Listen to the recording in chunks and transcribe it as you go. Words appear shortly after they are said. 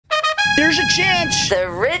There's a chance The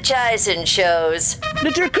Rich Eisen shows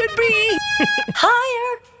that there could be.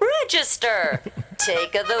 higher register.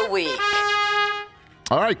 Take of the week.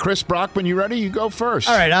 All right, Chris Brockman, you ready? You go first.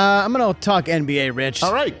 All right, I'm going to talk NBA, Rich.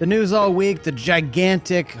 All right. The news all week, the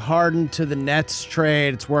gigantic Harden to the Nets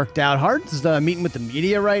trade. It's worked out. Harden's meeting with the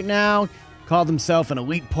media right now. Called himself an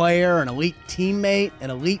elite player, an elite teammate, an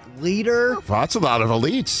elite leader. Well, that's a lot of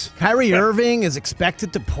elites. Kyrie Irving is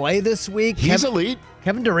expected to play this week. He's elite.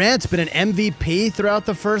 Kevin Durant's been an MVP throughout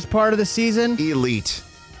the first part of the season. Elite.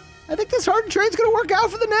 I think this Harden trade's going to work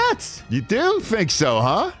out for the Nets. You do think so,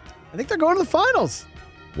 huh? I think they're going to the finals.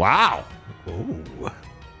 Wow. Ooh.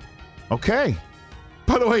 Okay.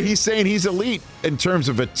 By the way, he's saying he's elite in terms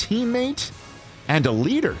of a teammate and a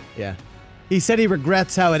leader. Yeah. He said he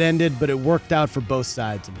regrets how it ended, but it worked out for both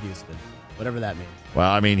sides in Houston, whatever that means.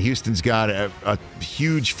 Well, I mean, Houston's got a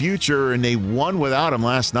huge future, and they won without him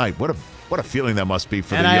last night. What a feeling that must be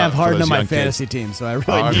for and the I young, have Harden on my kids. fantasy team, so I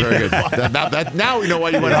really need very good. Now we know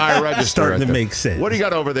why you went higher register. Starting right to there. make sense. What do you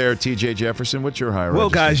got over there, TJ Jefferson? What's your higher Well,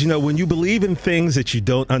 register? guys, when you believe in things that you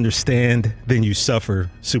don't understand, then you suffer.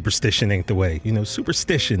 Superstition ain't the way.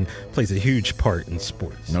 Superstition plays a huge part in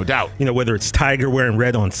sports. No doubt. Whether it's Tiger wearing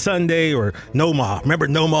red on Sunday or Noma. Remember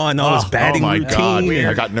Noma and all his batting my routine? God. and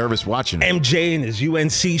I got nervous watching it. MJ in his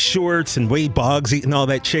UNC shorts and Wade Boggs eating all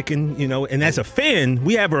that chicken, And as a fan,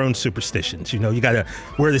 we have our own superstitions. You got to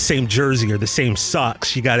wear the same jersey or the same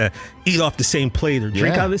socks. You got to eat off the same plate or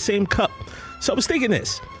drink out of the same cup. So I was thinking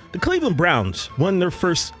this. The Cleveland Browns won their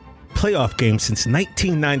first playoff game since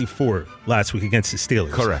 1994 last week against the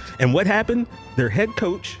Steelers. Correct. And what happened? Their head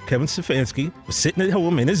coach, Kevin Stefanski, was sitting at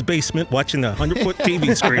home in his basement watching a 100-foot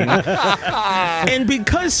TV screen. And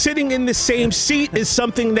because sitting in the same seat is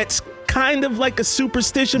something that's kind of like a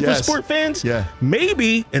superstition for sport fans,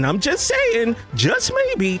 maybe, and I'm just saying, just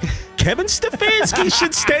maybe, Kevin Stefanski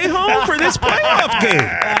should stay home for this playoff game.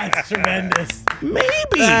 That's tremendous.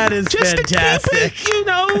 Maybe. That is just fantastic. To keep it,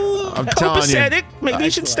 I'm telling you. copacetic. Maybe he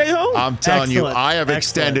should stay home. I'm telling you, Excellent. I have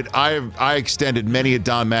extended. I extended many a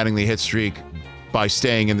Don Mattingly hit streak by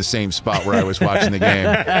staying in the same spot where I was watching the game.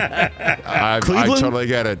 I totally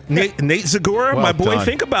get it. Nate Zagora, Well my boy, done.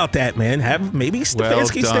 think about that, man. Maybe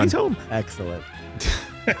Stefanski Well done. stays home. Excellent.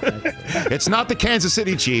 It's not the Kansas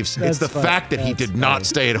City Chiefs. It's the fact that he did not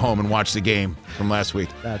stay at home and watch the game from last week.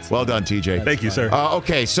 Well done, TJ. Thank you, sir.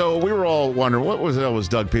 Okay, so we were all wondering, what was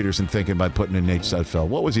Doug Pederson thinking by putting in Nate Sudfeld?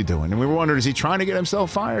 What was he doing? And we were wondering, is he trying to get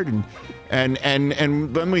himself fired? And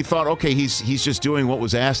then we thought, okay, he's just doing what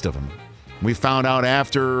was asked of him. We found out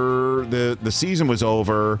after the season was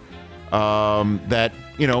over that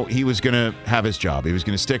he was going to have his job. He was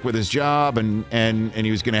going to stick with his job, and he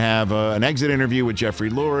was going to have an exit interview with Jeffrey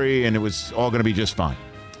Lurie, and it was all going to be just fine.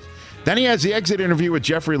 Then he has the exit interview with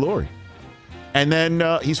Jeffrey Lurie, and then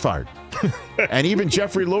he's fired. And even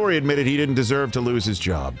Jeffrey Lurie admitted he didn't deserve to lose his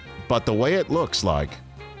job. But the way it looks like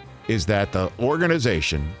is that the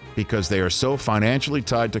organization, because they are so financially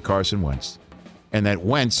tied to Carson Wentz, and that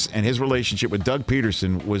Wentz and his relationship with Doug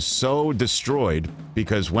Pederson was so destroyed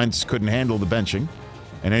because Wentz couldn't handle the benching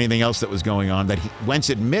and anything else that was going on, that Wentz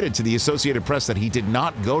admitted to the Associated Press that he did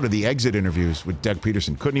not go to the exit interviews with Doug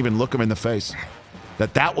Pederson, couldn't even look him in the face,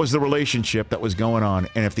 that was the relationship that was going on.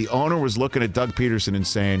 And if the owner was looking at Doug Pederson and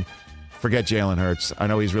saying, forget Jalen Hurts, I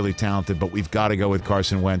know he's really talented, but we've got to go with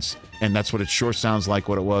Carson Wentz, and that's what it sure sounds like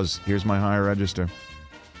what it was. Here's my higher register.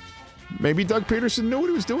 Maybe Doug Pederson knew what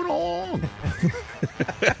he was doing all along.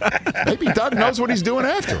 Maybe Doug knows what he's doing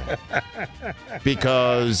after him.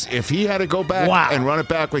 Because if he had to go back and run it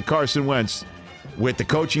back with Carson Wentz, with the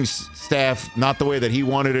coaching staff not the way that he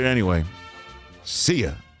wanted it anyway, see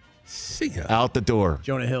ya. Out the door.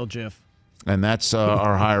 Jonah Hill, Jiff. And that's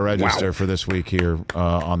our higher register for this week here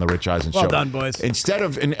on the Rich Eisen Show. Well done, boys. Instead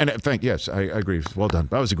of, yes, I agree. Well done.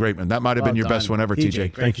 That was a great one. That might have been your best one ever,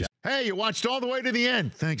 TJ. Thank you. Hey, you watched all the way to the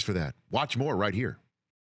end. Thanks for that. Watch more right here.